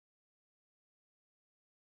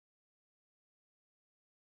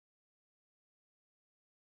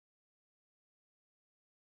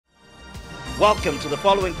Welcome to the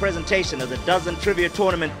following presentation of the Dozen Trivia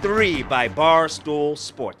Tournament 3 by Barstool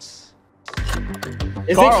Sports.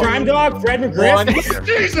 Is it Crime Dog, Fred McGriff?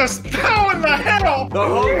 Jesus, how in the hell? The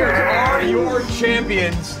Holders are your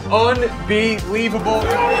champions. Unbelievable.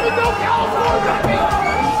 I don't even know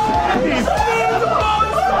California. He's correct.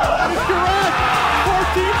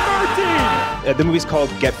 14-13. The movie's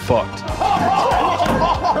called Get Fucked.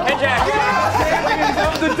 Hey, Jack. Champions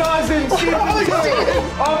of the Dozen. Holy shit.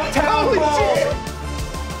 Uptown Ball.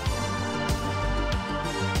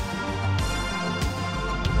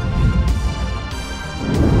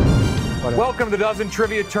 Welcome to the Dozen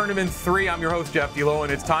Trivia Tournament 3. I'm your host, Jeff D'Lo,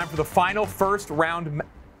 and it's time for the final first round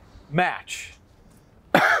match.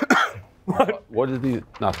 What did he?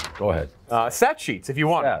 No, go ahead. Stat sheets, if you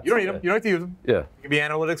want. Stats, You don't need them. You don't have to use them. Yeah. It can be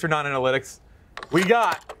analytics or non-analytics. We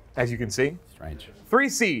got, as you can see, Strange. 3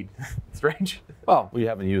 seed. Strange. Well, we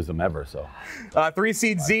haven't used them ever, so. 3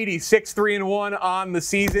 seed Ziti, 6-3-1 on the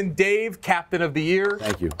season. Dave, captain of the year.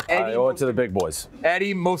 Thank you. Eddie, I owe it to the big boys.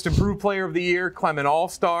 Eddie, most improved player of the year. Clement,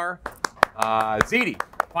 all-star. Ziti,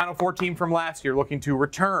 Final Four team from last year, looking to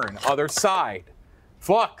return. Other side,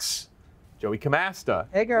 FLUX, Joey Camasta.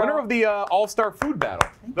 Hey, girl. Winner of the all-star food battle,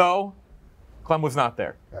 though Clem was not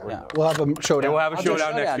there. Yeah. We'll have a showdown. They will have a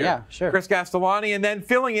showdown next year. Yeah, sure. Chris Castellani, and then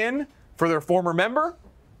filling in for their former member,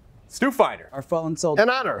 Stu Feiner. Our fallen soldier. An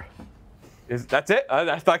honor. That's it? I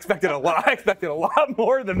expected a lot. I expected a lot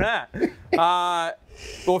more than that.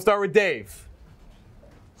 We'll start with Dave.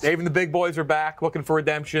 Dave and the big boys are back, looking for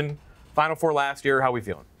redemption. Final Four last year. How we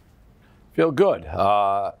feeling? Feel good.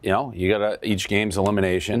 You know, you got each game's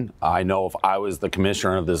elimination. I know if I was the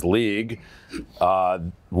commissioner of this league,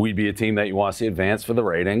 we'd be a team that you want to see advance for the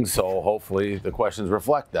ratings. So hopefully the questions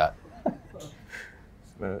reflect that.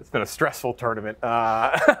 It's been a stressful tournament.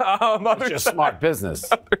 It's just smart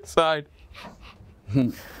business. Other side.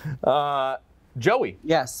 Joey,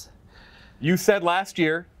 Yes. you said last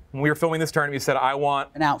year when we were filming this tournament, you said, I want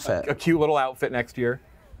An outfit. a cute little outfit next year.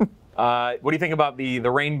 What do you think about the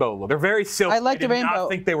rainbow look? They're very silk. I like the did rainbow. not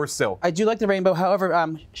think they were silk. I do like the rainbow.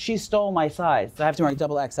 However, she stole my size. So I have to wear a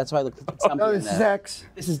double X. That's why I look something No, in this is there. X.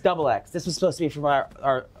 This is double X. This was supposed to be from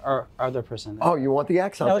our other person. Oh, you want the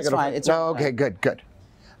X? No, it's fine. It's no, fine. okay, good.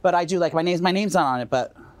 But I do like my name's not on it,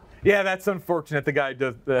 but Yeah, that's unfortunate. The guy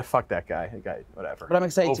does. Fuck that guy. The guy, whatever. But I'm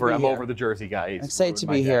excited to be I'm here. over the Jersey guy. I'm excited to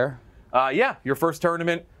be here. Yeah, your first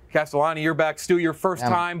tournament. Castellani, you're back. Stu, your first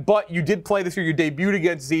time, but you did play this year. You debuted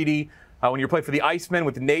against Ziti when you played for the Icemen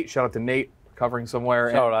with Nate. Shout out to Nate, covering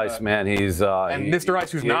somewhere. Shout out Ice, man. He's and Mr.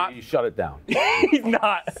 Ice, who's not. He shut it down. He's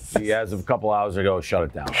not. He, as of a couple hours ago, shut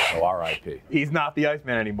it down. So R.I.P. He's not the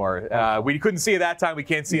Iceman anymore. We couldn't see it that time. We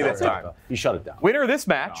can't see it this time. He shut it down. Winner of this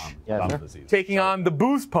match, Done for the season. taking on the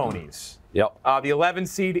Booze Ponies. Yep. The 11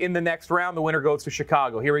 seed in the next round. The winner goes to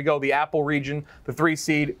Chicago. Here we go. The Apple region. The 3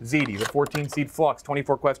 seed Ziti. The 14 seed Flux.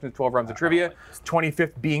 24 questions, 12 rounds of trivia.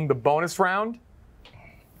 25th being the bonus round.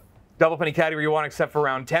 Double up any category you want except for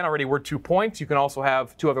round 10. Already worth 2 points. You can also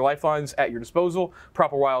have 2 other lifelines at your disposal.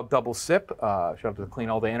 Proper Wild double sip. Shout out to the clean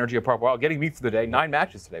all day energy of Proper Wild. Getting me through the day. 9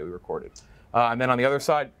 matches today we recorded. And then on the other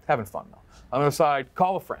side, having fun though. On the other side,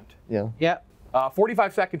 call a friend. Yeah. Yeah.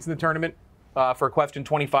 45 seconds in the tournament. For a question,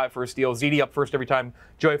 25 for a steal. Ziti up first every time.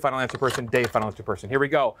 Joey, final answer person. Dave, final answer person. Here we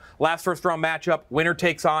go. Last first round matchup. Winner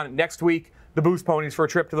takes on next week the Booze Ponies for a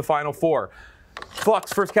trip to the Final Four.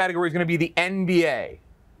 Flux, first category is going to be the NBA.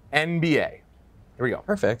 NBA. Here we go.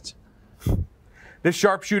 Perfect. This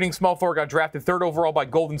sharpshooting small forward got drafted 3rd overall by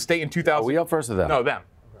Golden State in 2000. Are we up first or them? No, them.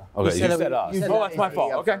 Okay, you said said us. Oh, that's my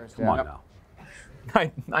fault. Okay. Come on now.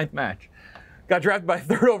 Ninth match. Got drafted by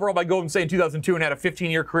 3rd overall by Golden State in 2002 and had a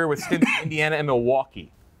 15-year career with stints in Indiana and Milwaukee.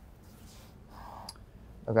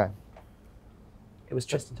 Okay. It was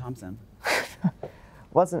Tristan Thompson.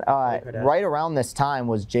 Wasn't right around this time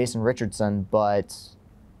was Jason Richardson, but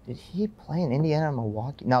did he play in Indiana and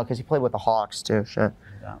Milwaukee? No, because he played with the Hawks too. Shit.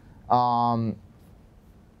 Yeah. I'm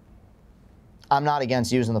not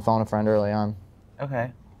against using the phone a friend early on.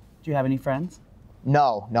 Okay. Do you have any friends?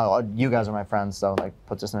 No, you guys are my friends, so like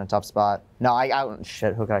puts us in a tough spot. No,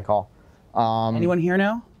 shit. Who can I call? Anyone here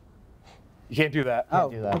now? You can't do that.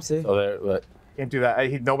 Oh, do that. oopsie. So there, Can't do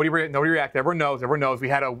that. Nobody reacted. Everyone knows. We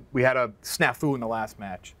had a snafu in the last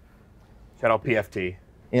match. Shout out PFT.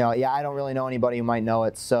 You know, yeah, I don't really know anybody who might know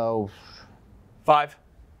it, so 5,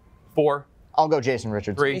 4, I'll go Jason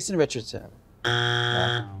Richardson. 3. Jason Richardson.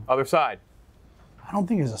 Other side. I don't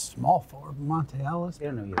think he's a small forward. Monte Ellis. They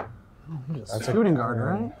don't know either. He's a shooting guard,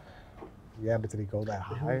 right? Yeah, but did he go that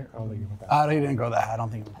high? I don't think he went that Oh, he didn't go that high. I don't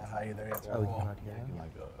think he went that high either. That's like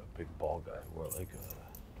a big ball guy who wore like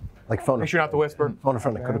a. Like phone. Make sure not to whisper. Phone a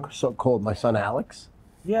friend. I could have called my son Alex.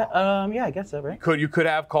 Yeah, yeah, I guess so, right? You could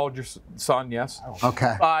have called your son, yes.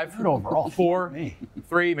 Okay. 5, overall. 4,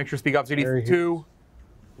 3. Make sure to speak up, Ziti. 2,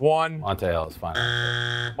 1. Monte Ellis, fine.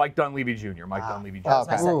 Mike Dunleavy Jr. Mike Dunleavy Jr. That's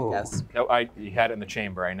my second guess. No, you had it in the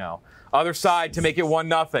chamber, I know. Other side to make it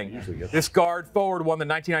 1-0. This guard forward won the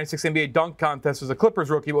 1996 NBA dunk contest as a Clippers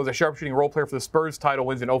rookie, but was a sharpshooting role player for the Spurs title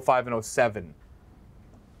wins in 05 and 07.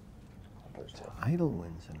 Title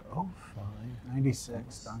wins in 05.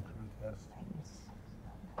 96 dunk contest.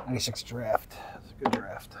 96 draft. That's a good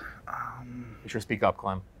draft. Make sure to speak up,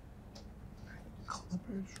 Clem.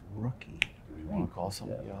 Clippers rookie. Do we want to call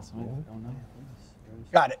somebody else? I don't know.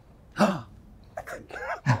 Got it. I think.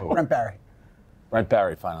 Brent Barry. Brent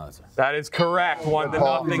Barry, final answer. That is correct.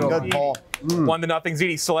 1-0. Good ball. 1-0.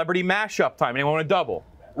 Ziti. Celebrity mashup time. Anyone want to double?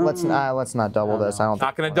 Let's not double this. I don't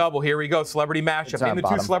Not going to double. Here we go. Celebrity mashup. It's our Name the two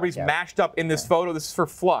bottom celebrities bracket. mashed up in this photo. This is for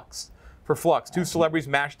Flux. For Flux. 2 celebrities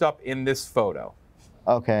mashed up in this photo.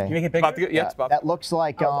 Okay. Can you make it bigger? About to get, yeah, it's about That looks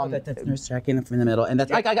like that's Nurse Jackie in the middle, and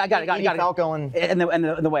that's I got it. Edie Falco and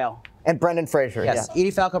the whale. Brendan Fraser. Yes, Yeah.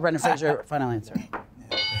 Edie Falco, Brendan Fraser. Final answer.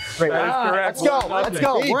 Great. That is correct. Let's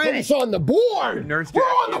go. Hey, We're in it's it. on the board. Nurse We're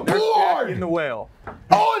Jackie, on the Nurse board. Jackie and the whale.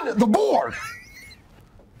 On the board.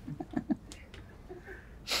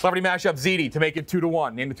 Celebrity mashup Ziti to make it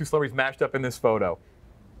 2-1. Name the 2 celebrities mashed up in this photo.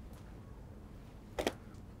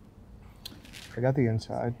 I got the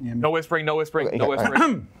inside. No whispering, no whispering, no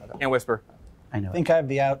whispering. Can't whisper. I know. I think I have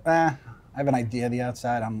the out. I have an idea of the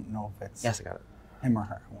outside. I don't know if it's Yes, I got it. him or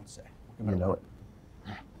her. I won't say. You know it.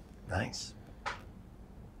 Nice.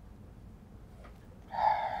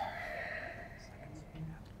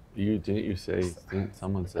 Didn't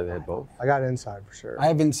someone say they had both? I got inside for sure. I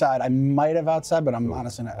have inside. I might have outside, but I'm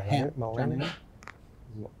honestly not. Mulaney?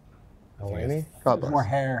 Mulaney? God bless. More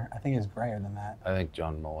hair. I think it's grayer than that. I think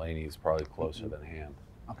John Mulaney is probably closer than Ham.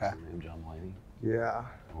 Okay. Is his name John Mulaney? Yeah.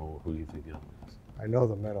 Well, who do you think the other one is? I know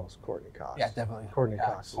the middle is Courtney Cox. Yeah, definitely. Courtney Yeah.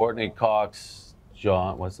 Cox. Courtney Cox,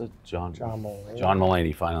 John, what's it? John Mulaney. John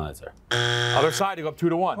Mulaney, final answer. Other side to go up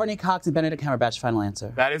 2-1. Courtney Cox and Benedict Cumberbatch. Final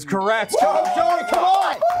answer. That is correct. Joey, come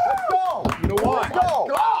on! Let's go! 2-1. Go!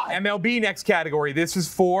 MLB next category. This is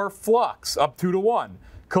for Flux, up 2-1.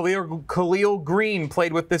 Khalil Green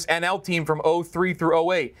played with this NL team from 03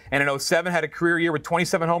 through 08, and in 07 had a career year with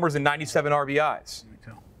 27 homers and 97 RBIs.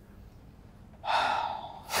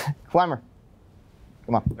 Clemmer.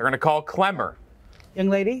 Come on. They're going to call Clemmer. Young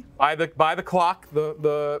lady. By the clock,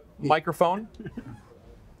 the microphone.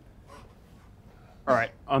 All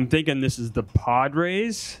right, I'm thinking this is the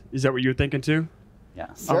Padres. Is that what you're thinking too?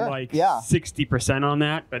 Yes. Sure. I'm like Yeah. 60% on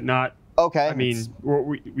that, but not. Okay. I mean,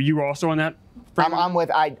 were you also on that? I'm with.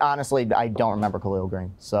 I honestly don't remember Khalil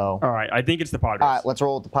Green. So. All right, I think it's the Padres. All right, let's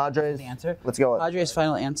roll with the Padres. The answer. Let's go. Padres'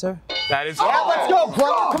 final answer. That is Yeah, let's go,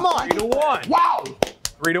 Clemmer. Come on. 3-1. Wow.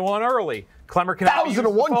 3-1 early. Clemmer can have That was use in a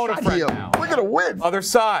the one photo shot frame deal. now. We're gonna win. Other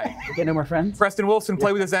side. Get no more friends. Preston Wilson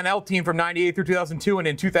played with his NL team from 98 through 2002, and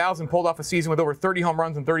in 2000 pulled off a season with over 30 home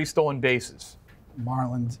runs and 30 stolen bases.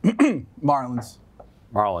 Marlins. Marlins.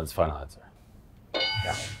 Marlins, final answer.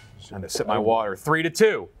 Trying to sip my water.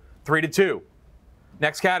 3-2. 3-2.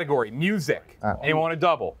 Next category, music. Anyone want to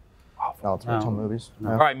double? No, it's original movies.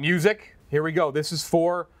 All right, music. Here we go. This is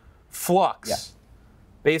for Flux. Yeah.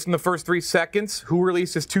 Based on the first 3 seconds, who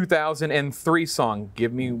released his 2003 song?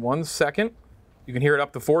 Give me 1 second. You can hear it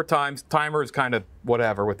up to 4 times. Timer is kind of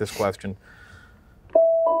whatever with this question.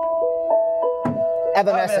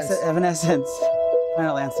 Evanescence. Evanescence.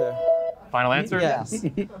 Final answer. Final answer? Yes.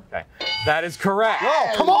 Okay. That is correct.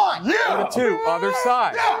 Oh, come on! 4-2. Other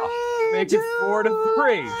side. Make it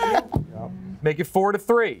 4-3. Make it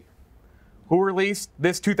 4-3. Who released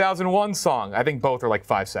this 2001 song? I think both are like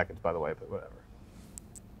 5 seconds, by the way, but whatever.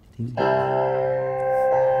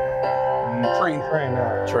 Train,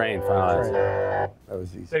 final answer. That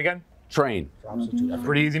was easy. Say it again. Train.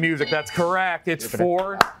 Pretty easy music. That's correct. It's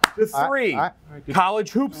 4-3. All right.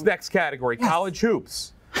 College hoops next category. College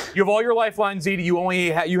hoops. You have all your lifelines, Ziti. You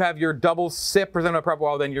only you have your double sip presented by Proper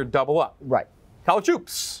Wild, then your double up. Right. College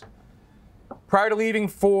hoops. Prior to leaving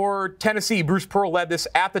for Tennessee, Bruce Pearl led this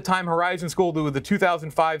at the time Horizon School to the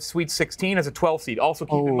 2005 Sweet 16 as a 12 seed. Also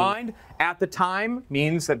keep in mind, at the time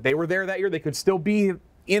means that they were there that year. They could still be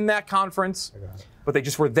in that conference, but they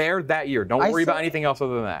just were there that year. Don't worry about anything else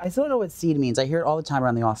other than that. I still don't know what seed means. I hear it all the time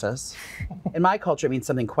around the office. In my culture, it means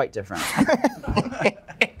something quite different.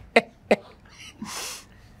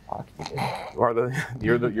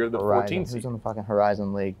 You're the 14 seed. Who's on the fucking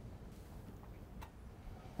Horizon League?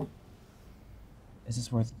 Is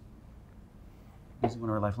this worth using one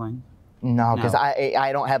of our lifelines? No, because No.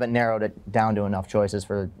 I don't have it narrowed it down to enough choices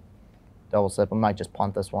for double sip. I might just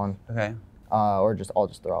punt this one. Okay. Or I'll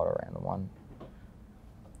just throw out a random one.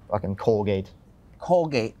 Fucking Colgate.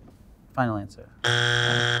 Colgate. Final answer.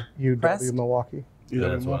 UW Milwaukee.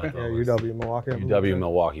 That's what I Yeah, thought it was. UW Milwaukee. UW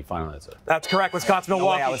Milwaukee, final answer. That's correct. Wisconsin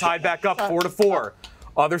Milwaukee tied back up 4-4.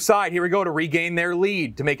 Other side, here we go to regain their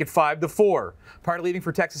lead to make it 5-4. Prior to leaving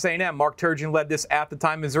for Texas A&M, Mark Turgeon led this at the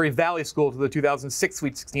time Missouri Valley School to the 2006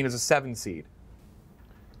 Sweet 16 as a 7 seed.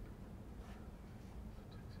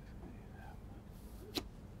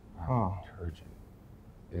 Oh. Turgeon.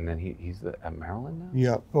 And then he's at Maryland now?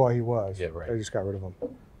 Yeah. Well, he was. Yeah, right. They just got rid of him.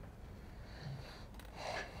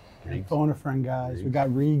 Phone a friend, guys. We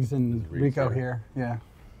got Riggs and Rico here. Yeah.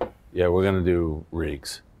 Yeah, we're going to do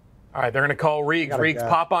Riggs. All right, they're going to call Riggs. Got a Riggs guy.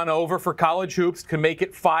 pop on over for college hoops. Can make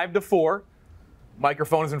it 5-4.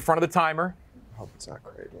 Microphone is in front of the timer. I hope it's not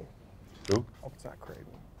Creighton. Who? I hope it's not Creighton.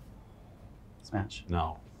 Smash.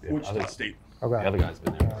 No. Wichita State. Okay. The other guy's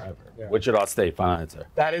been there forever. Yeah. Wichita State, final answer.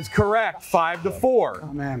 That is correct. 5-4.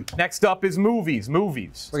 Oh, man. Next up is movies.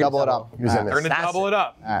 Movies. Double it up. Who's in They're going to double it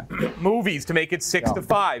up. Movies to make it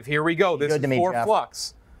 6-5. Here we go. This Good is to me, for Jeff.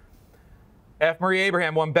 Flux. F. Murray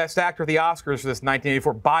Abraham won Best Actor at the Oscars for this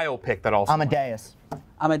 1984 biopic that also. Amadeus.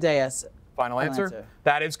 Amadeus. Final answer? answer.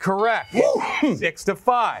 That is correct.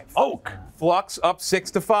 6-5. Oak. Flux up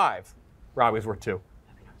 6-5. Broadway's worth 2.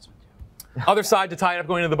 Other side to tie it up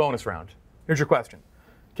going into the bonus round. Here's your question.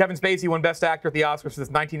 Kevin Spacey won Best Actor at the Oscars for this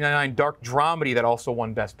 1999 dark dramedy that also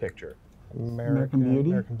won Best Picture. American Beauty?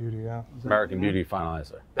 American Beauty, yeah. American Beauty, final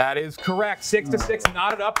answer. That is correct. 6-6,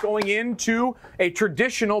 knotted up going into a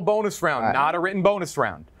traditional bonus round, not a written bonus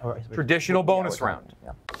round. Traditional bonus round.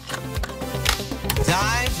 Yeah.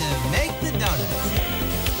 Time to make the donuts.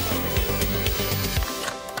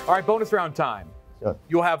 All right, bonus round time. Good.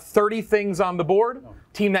 You'll have 30 things on the board.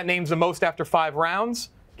 Team that names the most after 5 rounds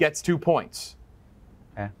gets 2 points.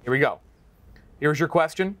 Okay. Here we go. Here's your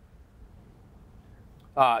question.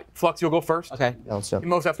 Flux, you'll go first. Okay. Yeah, let's do it. Team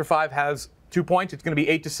most after 5 has 2 points. It's going to be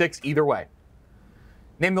 8-6 either way.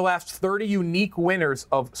 Name the last 30 unique winners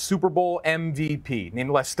of Super Bowl MVP. Name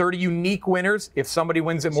the last 30 unique winners. If somebody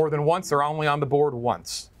wins it more than once, they're only on the board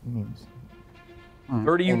once.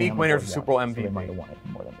 30 unique winners of Super Bowl So they might MVP. have won it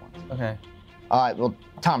more than once. Okay. All right, well,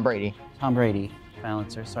 Tom Brady. Tom Brady. Final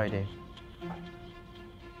answer. Sorry, Dave.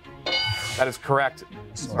 That is correct.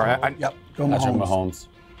 Sorry, Yep. Go Patrick Mahomes. Mahomes.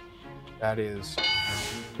 that is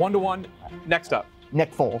 1-1. Next up.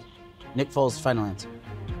 Nick Foles. Nick Foles. Final answer.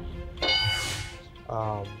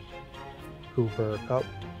 Cooper Cup.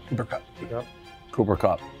 Cooper Cup. Yep. Cooper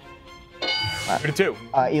Cup.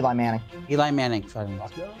 3-2. Eli Manning. Eli Manning. Final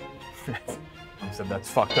answer. I said that's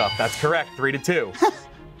fucked up. That's correct. 3-2.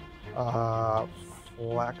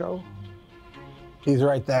 Flacco. He's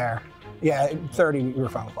right there. Yeah, 30. We were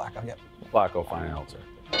fine with Flacco. Yep. Flacco, final answer.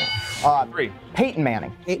 3. Peyton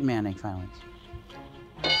Manning. Peyton Manning. Final answer.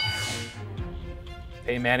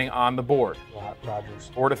 A. Manning on the board.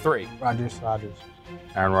 Rodgers. 4-3. Rodgers. Rodgers.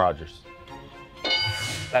 Aaron Rodgers.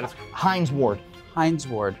 That is Hines Ward. Hines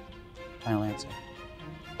Ward. Final answer.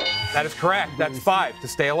 correct. That's 5 to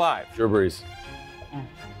stay alive. Drew Brees.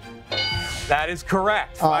 That is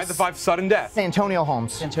correct. 5-5 sudden death. Santonio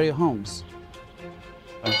Holmes. Antonio Holmes.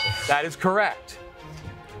 That is correct.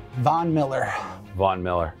 Von Miller. Von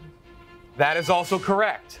Miller. That is also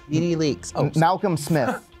correct. Edie Leaks. Oh, Malcolm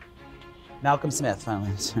Smith. Malcolm Smith. Final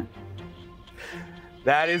answer.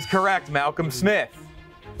 That is correct. Malcolm Smith.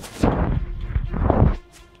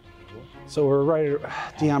 So we're right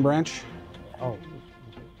at Deion Branch. Oh,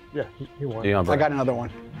 yeah, he won. Deion I Branch. got another one.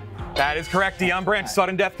 That is correct. Deion Branch.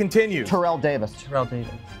 Sudden death continues. Terrell Davis. Terrell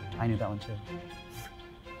Davis. I knew that one too.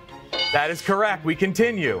 That is correct. We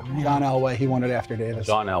continue. John Elway. He won it after Davis.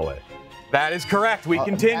 John Elway. That is correct. We That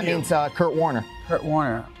continue. means Kurt Warner. Kurt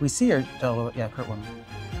Warner. We see her. Yeah, Kurt Warner.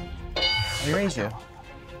 We raised you.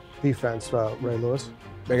 Defense, Ray Lewis.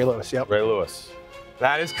 Barry Lewis. Yep. Ray Lewis.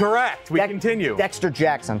 That is correct. We continue. Dexter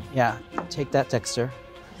Jackson. Yeah. Take that, Dexter.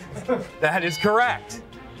 That is correct.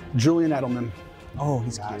 Julian Edelman. Oh,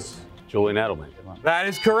 he's cute. Julian Edelman. That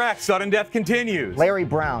is correct. Sudden death continues. Larry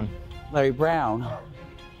Brown. Larry Brown.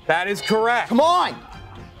 That is correct. Come on!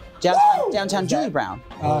 Downtown Julie Brown.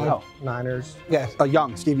 Niners. Yeah,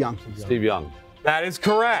 Young. Steve Young. Steve Young. That is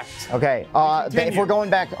correct. Okay, if we're going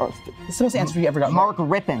back, It's the most answer you ever got. Mark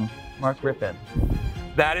Rippon. Mark Rippon.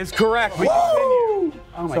 That is correct. We continue.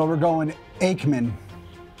 So we're going Aikman.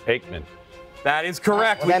 Aikman. That is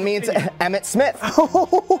correct. That means Emmett Smith.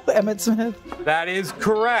 Oh, Emmett Smith. That is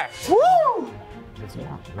correct.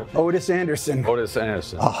 Otis Anderson. Otis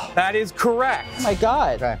Anderson. That is correct. Oh my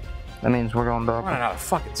God. Okay, that means we're going back. Running out of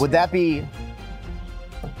fucking Would that be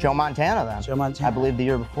Joe Montana then? Joe Montana. I believe the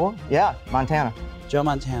year before. Yeah, Montana. Joe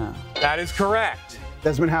Montana. That is correct.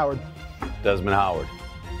 Desmond Howard. Desmond Howard.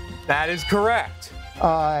 That is correct.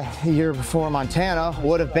 Year before Montana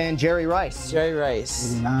would have been Jerry Rice. Jerry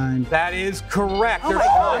Rice. 89. That is correct. There's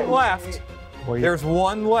one left. There's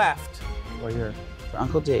one left. What year? For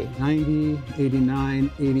Uncle D. 90,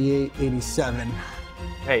 89, 88, 87.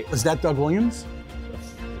 Hey, Was that Doug Williams?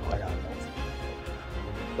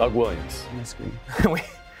 Doug Williams. On the screen.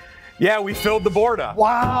 yeah, we filled the board up.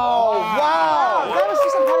 Wow! Wow! That was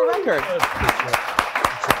just some kind of record.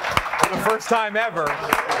 For the first time ever,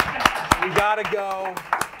 we gotta go.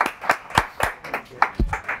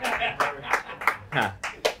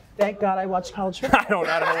 Thank God I watched college football.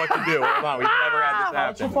 I don't know what to do. Hold on, we've never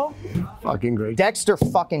had this happen. Fucking great. Dexter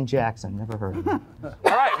fucking Jackson. Never heard of him. All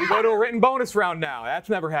right, we go to a written bonus round now. That's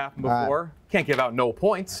never happened before. Can't give out no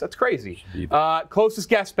points. That's crazy. Closest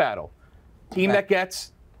guess battle. Team that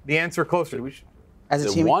gets the answer closer. As a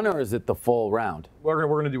Is it team, one or is it the full round? We're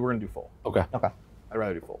gonna do full. Okay. Okay. I'd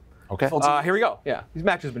rather do full. Okay. Here we go. Yeah, these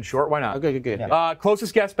matches have been short. Why not? Okay, good.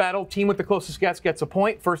 Closest guess battle. Team with the closest guess gets a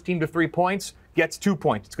point. First team to 3 points gets 2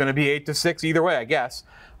 points. It's going to be 8-6 either way, I guess.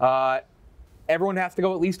 Everyone has to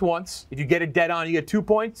go at least once. If you get it dead on, you get 2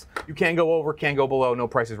 points. You can't go over, can't go below. No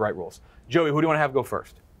Price is Right rules. Joey, who do you want to have go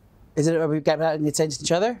first? Is it we've got against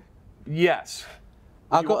each other? Yes.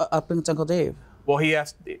 I'll go up against Uncle Dave. Well, he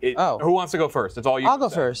asked. Who wants to go first? It's all you. I'll go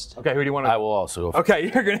say. first. Okay, who do you want to? I will also go first.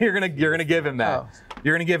 Okay, you're gonna give him that. Oh.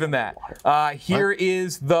 You're gonna give him that. Here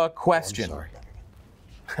is the question.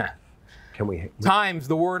 Can we? Times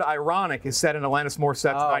the word ironic is said in Alanis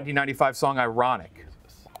Morissette's 1995 song "Ironic."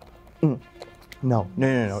 No.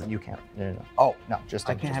 You can't. No. Oh, no. Just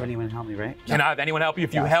I can't have anyone help me, right? Can I have anyone help you?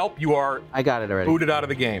 If you help, you are I got it already. booted out of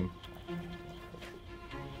the game.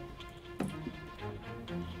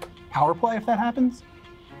 Power play if that happens?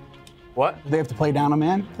 What? Do they have to play down a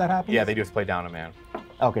man if that happens? Yeah, they do have to play down a man.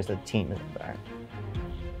 Okay, so the team is there.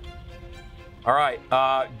 All right,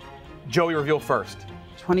 Joey, reveal first.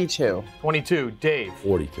 22. 22. Dave.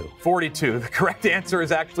 42. 42. The correct answer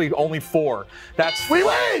is actually only 4. That's We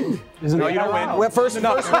win! No, you don't win. Well, first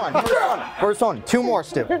one. 2 more,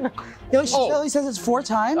 Stu. She only says it's 4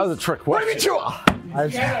 times? That was a trick question.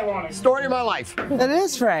 Story of my life. That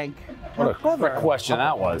is, Frank. What a quick question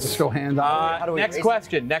that was. Let's go hand on. Next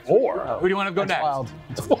question. Next. Who do you want to go next? Wild.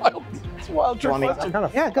 It's wild. It's a wild trick question.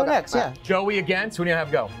 Yeah, go next, yeah. Joey against. Who do you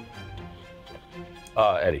have go?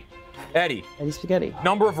 Eddie. Eddie. Eddie Spaghetti.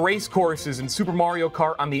 Number of race courses in Super Mario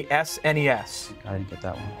Kart on the SNES. I didn't get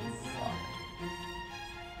that one.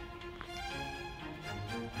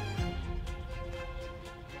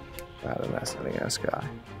 Not an SNES guy.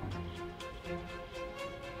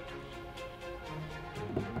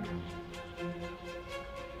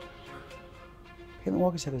 Caitlin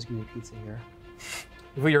Walker said there's going to be pizza here.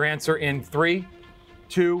 Put your answer in 3,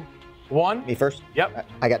 2, 1. Me first? Yep.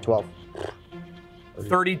 I got 12.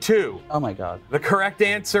 32. Oh my God. The correct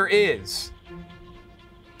answer is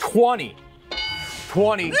 20.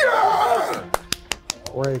 20.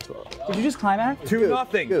 Way Did you just climax?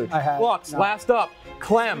 2-0. I had- Flux, no. last up.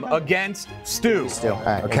 Clem against Stu. Still. All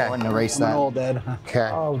right, Okay. I wouldn't erase I'm that. all dead. Okay.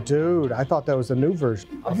 Oh, dude. I thought that was a new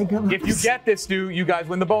version. If you get this, Stu, you guys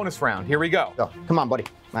win the bonus round. Here we go. Go. Come on, buddy.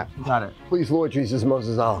 All right. Got it. Please, Lord Jesus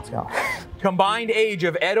Moses. Let's Go. Combined age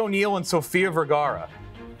of Ed O'Neill and Sofia Vergara.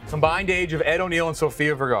 Combined age of Ed O'Neill and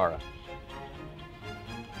Sofia Vergara.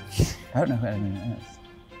 I don't know who anyone is.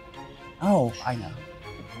 Oh, I know.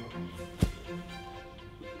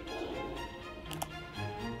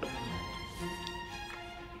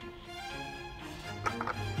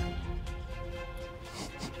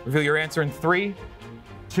 Reveal your answer in 3,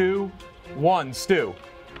 2, 1. Stu.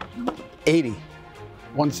 80.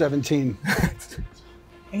 117.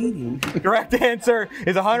 80. The correct answer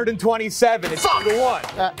is 127. It's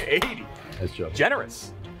 2-1. 80. That's Joe.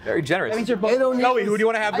 Generous. Very generous. That means you're both. Joey, who do you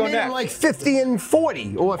want to have go I made him next? like 50 and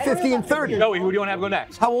 40 or 50 and 30. Joey, who do you want to have go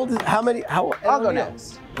next? How old is, how many, how? I'll go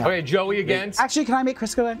next. Okay, Joey against. Actually, can I make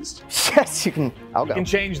Chris go next? Yes, you can. I'll You go. can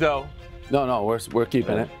change though. No, we're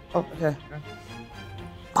keeping it. Oh, okay.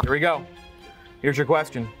 Here we go. Here's your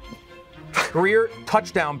question. Career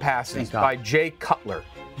touchdown passes by Jay Cutler.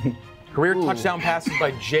 Career touchdown passes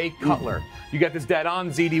by Jay Cutler. You get this dead on,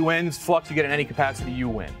 ZD wins. Flux, you get in any capacity, you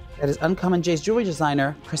win. That is Uncommon Jay's jewelry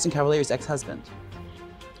designer, Kristen Cavalier's ex-husband.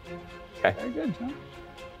 Okay. Very good, John.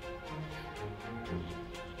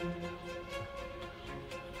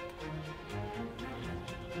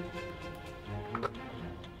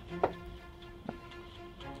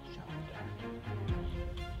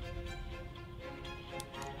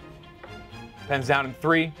 Pens down in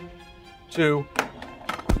 3, 2,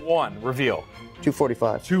 1. Reveal.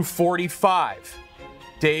 245. 245.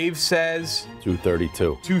 Dave says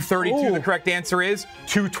 232. 232. The correct answer is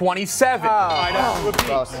 227. Right on with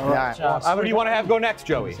Close. All right. Who do you want to have go next,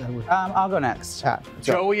 Joey? I'll go next.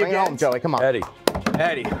 Joey Bring it again. home, Joey. Come on. Eddie.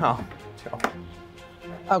 Eddie. Oh,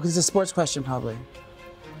 Oh, because it's a sports question, probably.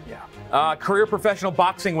 yeah. Career professional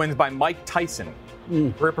boxing wins by Mike Tyson.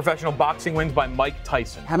 Career professional boxing wins by Mike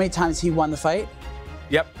Tyson. How many times he won the fight?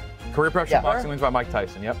 Yep. Career professional boxing wins by Mike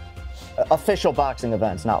Tyson. Yep. Official boxing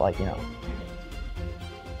events, not like, you know.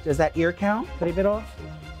 Does that ear count that he bit off?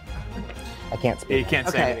 I can't speak. You can't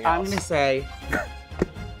say Okay, anything I'm else. going to say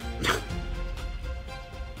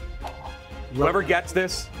Whoever gets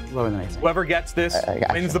this, lower than I say. whoever gets this gotcha.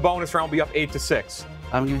 wins the bonus round. Will be up 8-6.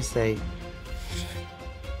 I'm going to say.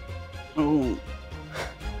 Ooh.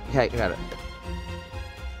 Okay, got it.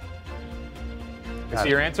 Is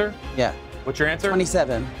your answer? Yeah. What's your answer?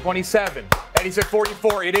 27. 27. Eddie said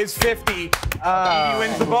 44. It is 50. He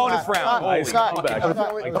wins the bonus round. That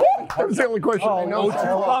was the only question I know.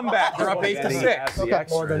 Comeback. You're up 8-6. Okay.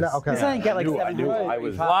 More than that. Okay. Because I didn't get like I 7 knew right. I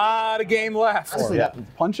was. A lot of game left.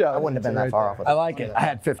 Punch out. I wouldn't have been that far off. With I like it. I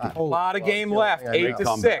had 50. A lot of game left.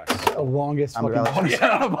 8-6. The longest I'm fucking really- punch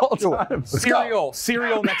out of all time. Cereal.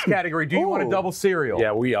 Cereal next category. Do you want a double cereal?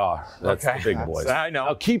 Yeah, we are. That's Okay. the big boys. I know.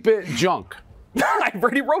 Now keep it junk. I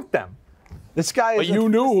already wrote them. This guy is. But you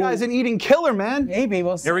knew. This guy's an eating killer, man. Maybe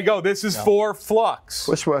we'll see. Here we go. This is for Flux.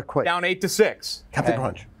 Let's work quick. Down 8-6. Captain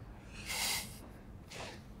Crunch.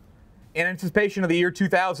 In anticipation of the year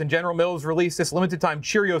 2000, General Mills released this limited-time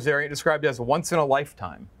Cheerios variant described as once in a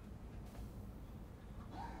lifetime.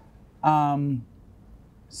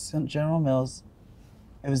 So General Mills,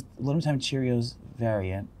 it was limited time Cheerios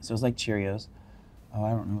variant, so it was like Cheerios. Oh, I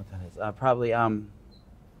don't know what that is. Probably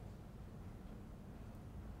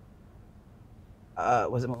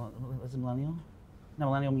was it millennial? No,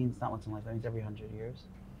 millennial means not once in a lifetime. It means every 100 years.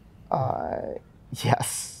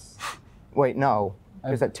 Yes. Wait, no.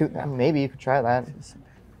 Is that two? Maybe you could try that.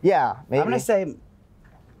 Yeah, maybe. I'm gonna say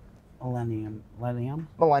millennium. Millennium.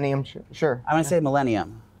 Millennium. Sure. I'm gonna say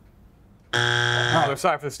millennium. Oh, they're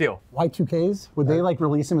sorry for the steal. Y2Ks? Would they like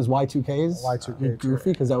release him as Y2Ks? Y2K You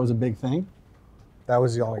goofy, because that was a big thing. That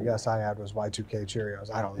was the only guess I had was Y2K Cheerios.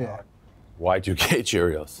 I don't know. Y2K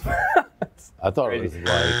Cheerios. I thought it was like.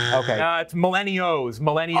 Okay. It's millennials.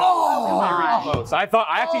 Millennials. Very close. I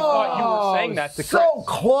actually thought you were saying that to Chris. So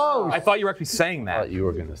close. I thought you were actually saying I thought that. you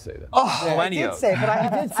were going to say that. I did say, but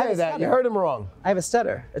I did say that. You heard him wrong. I have a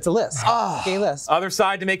stutter. It's a list. Gay list. Other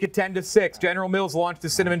side to make it 10-6. General Mills launched the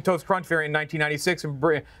Cinnamon Toast Crunch variant in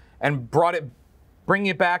 1996 and bringing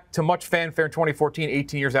it back to much fanfare in 2014,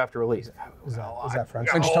 18 years after release. Is that French?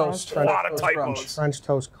 French toast. A lot of typos. French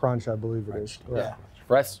Toast Crunch, I believe it is. Yeah.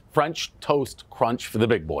 French Toast Crunch for the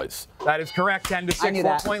big boys. That is correct. 10-6, I knew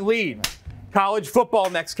that. 4-point lead. College football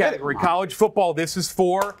next category. College football. This is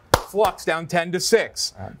for Flux, down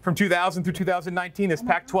 10-6. From 2000 through 2019, this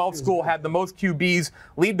Pac-12 school had the most QBs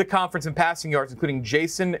lead the conference in passing yards, including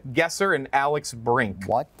Jason Gesser and Alex Brink.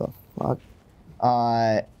 What the fuck?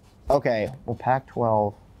 Okay. Well,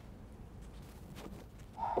 Pac-12.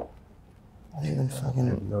 I don't even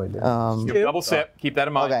fucking. No idea. Double sip. Keep that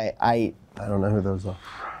in mind. Okay. I don't know who those are.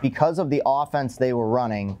 because of the offense they were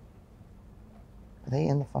running. Are they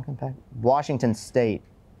in the fucking Pac? Washington State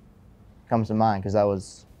comes to mind because that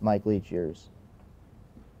was Mike Leach years.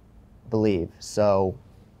 I believe so.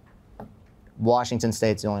 Washington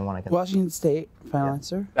State's the only one I can. Washington State. Final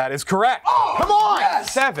answer. That is correct. Oh, come on!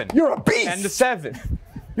 Yes! 7. You're a beast! 10-7.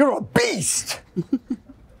 You're a beast!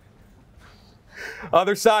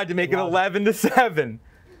 Other side to make it 11-7.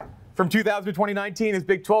 From 2000 to 2019, this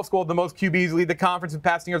Big 12 school had the most QBs lead the conference in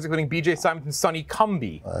passing yards, including B.J. Simons and Sonny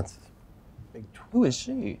Cumbie. That's Who is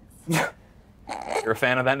she? You're a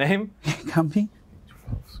fan of that name? Cumbie?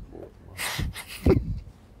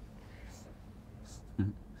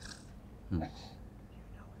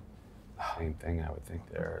 Same thing, I would think.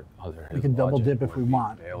 There are other. We can double dip if we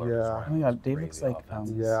want. Yeah. Oh my God, Dave looks like.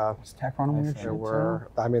 Yeah. Is Tech running weird shit? There were.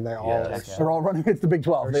 I mean, they all. They're all running. It's the Big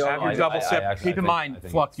 12. They all Have your double sip. Keep in mind,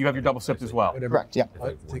 Flux, you have your double sip as well. Correct. Yeah.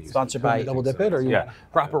 Sponsored by. double dip it or you? Yeah.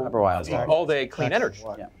 Proper Wild. all day clean energy.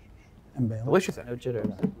 Yeah. And Baylor. Delicious. No jitters.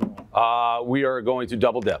 We are going to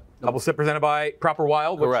double dip. Double sip presented by Proper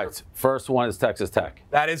Wild. Correct. First one is Texas Tech.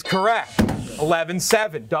 That is correct.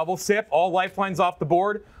 11-7. Double sip. All lifelines off the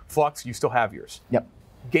board. Flux, you still have yours. Yep.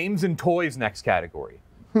 Games and toys next category.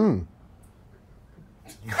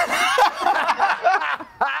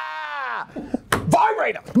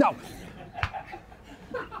 vibrator. No.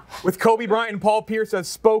 With Kobe Bryant and Paul Pierce as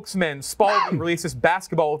spokesmen, Spalding released this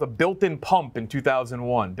basketball with a built-in pump in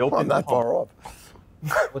 2001. Built-in Not that far off.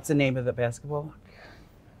 What's the name of the basketball?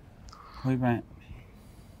 Kobe Bryant.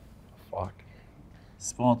 fuck?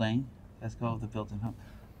 Spalding. Let's go with the built-in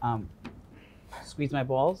pump. Squeeze my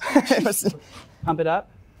balls. Pump it up.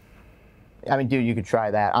 I mean, dude, you could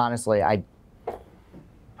try that. Honestly, I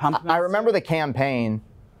remember the campaign.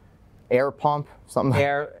 Air pump, something.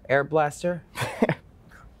 Air blaster.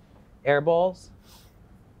 Air balls.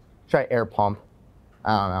 Try air pump.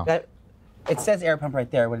 I don't know. It says air pump right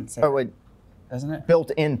there. Wouldn't it say? Oh, wait. Doesn't it?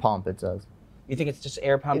 Built-in pump, it says. You think it's just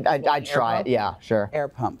air pump? I'd try it. Yeah, sure. Air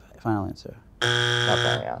pump. Final answer.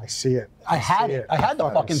 Okay, yeah. I see it. I had it. I had the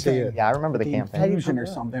fucking see thing. it. Yeah, I remember the campaign. Infusion or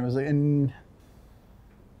something. It was in.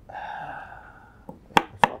 I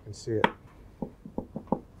fucking see it.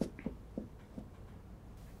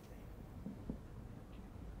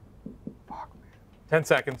 10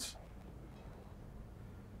 seconds.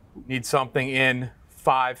 Need something in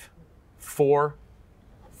 5, 4,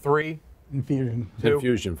 3. Infusion. 2.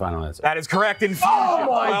 Infusion, final answer. That is correct. Infusion.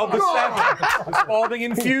 12 to 7. Spalding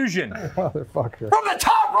infusion. Motherfucker. From the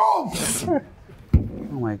top room!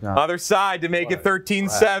 Oh my God. Other side to make it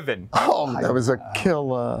 13-7. Oh, that was a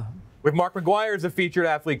kill. With Mark McGuire as a featured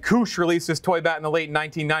athlete, Koosh released his toy bat in the late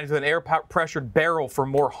 1990s with an air-pressured barrel for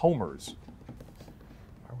more homers.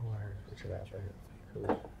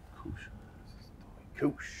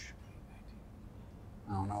 Koosh.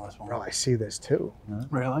 I don't know this one. Bro, I see this too.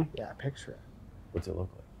 Really? Yeah, picture it. What's it look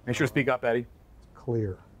like? Make sure to speak up, Eddie. It's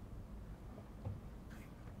clear.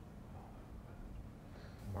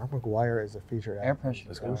 Mark McGuire is a featured Air athlete. pressure.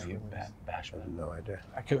 Let's go see Bashbat. No idea.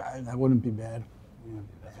 That wouldn't be bad.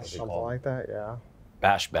 Something like that, yeah.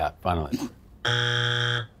 Bashbat, final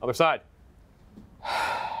answer. Other side.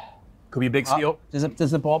 Could be a big steal.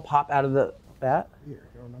 Does the ball pop out of the bat? Here,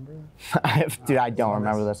 you don't remember that? Dude, I don't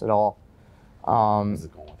remember this at all. This is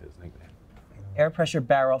going with his nickname. Air pressure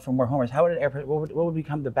barrel for more homers. How would it air pressure? What would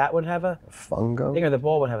become? The bat would have a Fungo? thing, or the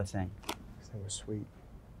ball would have a thing. This thing was sweet.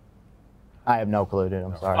 I have no clue, dude.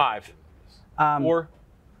 I'm sorry. 5, 4,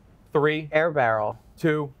 3, Air barrel.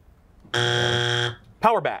 2.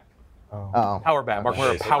 Power bat. Oh. Power bat. Mark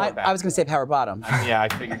McGuire, power bat. I was going to say power bottom. Yeah, I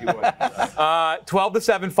figured you would. 12 to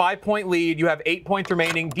 7, 5-point lead. You have 8 points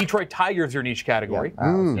remaining. Detroit Tigers are in each category.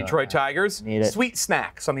 Detroit Tigers. Need it. Sweet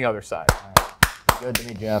snacks on the other side. Good to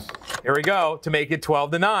me, Jeff. Here we go to make it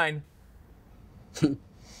 12 to 9. The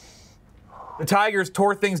Tigers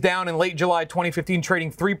tore things down in late July 2015,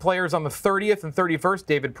 trading 3 players on the 30th and 31st.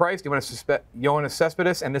 David Price, Yoenis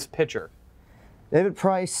Cespedes, and this pitcher. David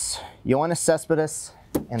Price, Yoenis Cespedes,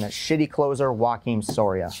 and the shitty closer, Joaquin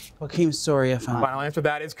Soria. Joaquin Soria. Final answer,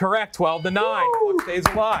 that is correct. 12 to 9. Clock stays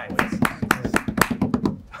alive.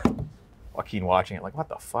 Joaquin watching it like, what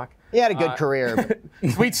the fuck? He had a good career.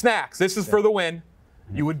 Sweet snacks. This is for the win.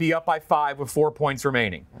 You would be up by 5 with 4 points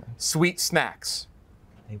remaining. Sweet snacks.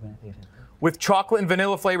 With chocolate and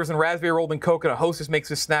vanilla flavors and raspberry rolled in coconut, Hostess makes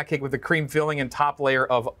this snack cake with a cream filling and top layer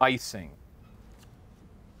of icing.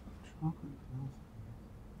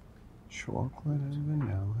 Chocolate and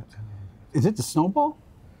vanilla. Is it the snowball?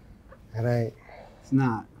 It ain't. It's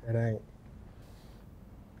not. It ain't.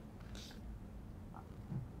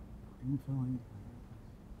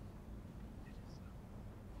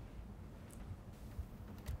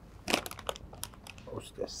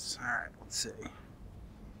 Hostess. All right, let's see.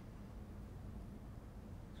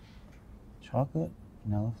 Chocolate,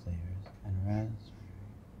 vanilla flavors, and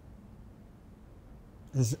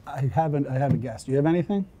raspberry. I have a guess. Do you have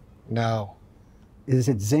anything? No. Is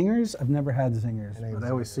it zingers? I've never had zingers, It ain't but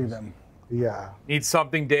I always see zingers. them. Yeah. Need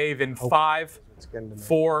something, Dave, in 5, It's getting to me.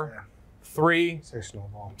 4, 3, Say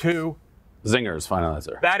snowball. 2. Zingers, final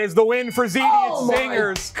answer. That is the win for Ziti. It's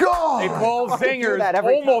Zingers. God! They call Zingers. that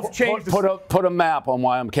every Almost changed the Put a map on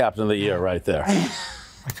why I'm captain of the year right there.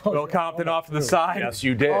 Will Compton off to the side. Yes,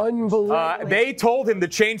 you did. Unbelievable. They told him to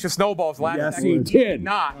change the snowballs last Yes, second. he did.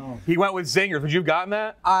 Not. He went with Zingers. Would you have gotten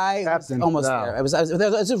that? I was Captain. almost No. there. I was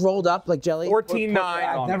it rolled up like jelly. 14-9.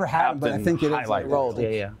 I've never had them, but I think it is. Highlight. rolled.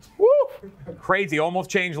 Yeah. Woo! Crazy. Almost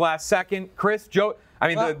changed last second. Chris, Joe. I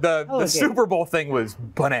mean, the okay. Super Bowl thing was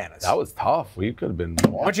bananas. That was tough. We could have been.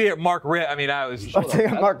 Once you hear Mark Ritt, I mean, I was.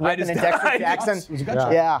 Mark Rippon and Dexter Jackson.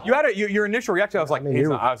 Yeah. You had your initial reaction. I was like,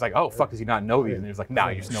 I was like, oh fuck, does he not know these? And he was like, no,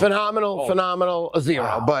 you just know. Phenomenal,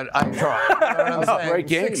 zero. But I tried. You know what I'm saying? Great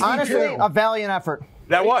game. Honestly, a valiant effort.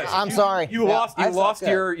 That was. I'm sorry. You lost. You I lost suck,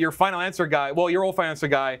 your final answer guy. Well, your old final answer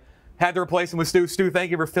guy had to replace him with Stu. Stu, thank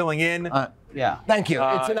you for filling in. Yeah. Thank you.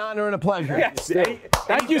 It's an honor and a pleasure. Yes.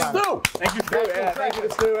 Thank you, Stu. Thank you, Stu. Yeah, thank you to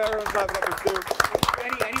Stu. Everyone's clapping up for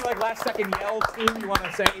Stu. Any like last second yell, Stu? You want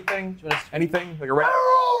to say anything? Anything? Like a rap?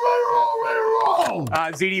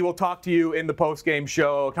 Ziti will talk to you in the post game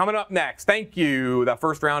show coming up next. Thank you. That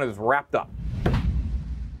first round is wrapped up.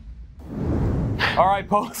 All right,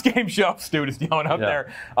 post-game show. Stu is yelling up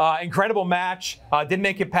there. Incredible match. Didn't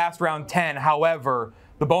make it past round 10. However,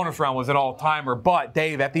 the bonus round was an all-timer. But,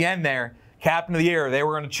 Dave, at the end there, Captain of the Year, they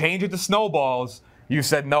were going to change it to snowballs. You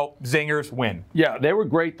said, nope, zingers win. Yeah, they were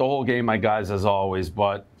great the whole game, my guys, as always.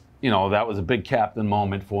 But, that was a big captain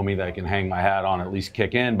moment for me that I can hang my hat on, at least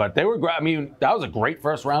kick in. But they were great. I mean, that was a great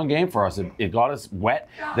first-round game for us. It got us wet.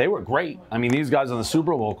 They were great. I mean, these guys on the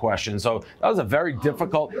Super Bowl question. So that was a very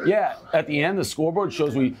difficult. Yeah, at the end, the scoreboard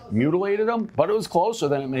shows we mutilated them, but it was closer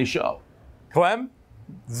than it may show. Clem,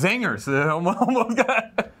 zingers.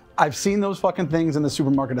 I've seen those fucking things in the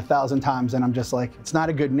supermarket 1,000 times, and I'm just like, it's not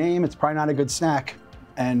a good name. It's probably not a good snack.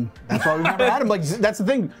 And that's why we never had them. Like, that's the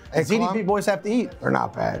thing. ZDP boys have to eat. They're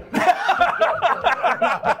not bad.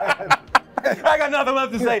 I got nothing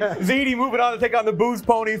left to say. Ziti moving on to take on the Booze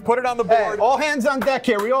Ponies. Put it on the board. Hey, all hands on deck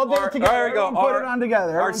here. We all did it together. There we go. Put it on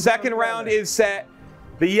together. Our second round is set.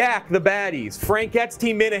 The Yak, the baddies. Frankette's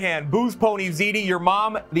team Minahan. Booze Ponies, Ziti, your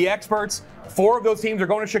mom, the experts. 4 of those teams are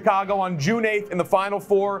going to Chicago on June 8th in the Final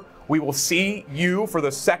Four. We will see you for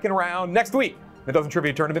the second round next week. The Dozen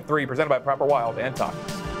Trivia Tournament 3 presented by Proper Wild and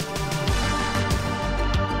Takis.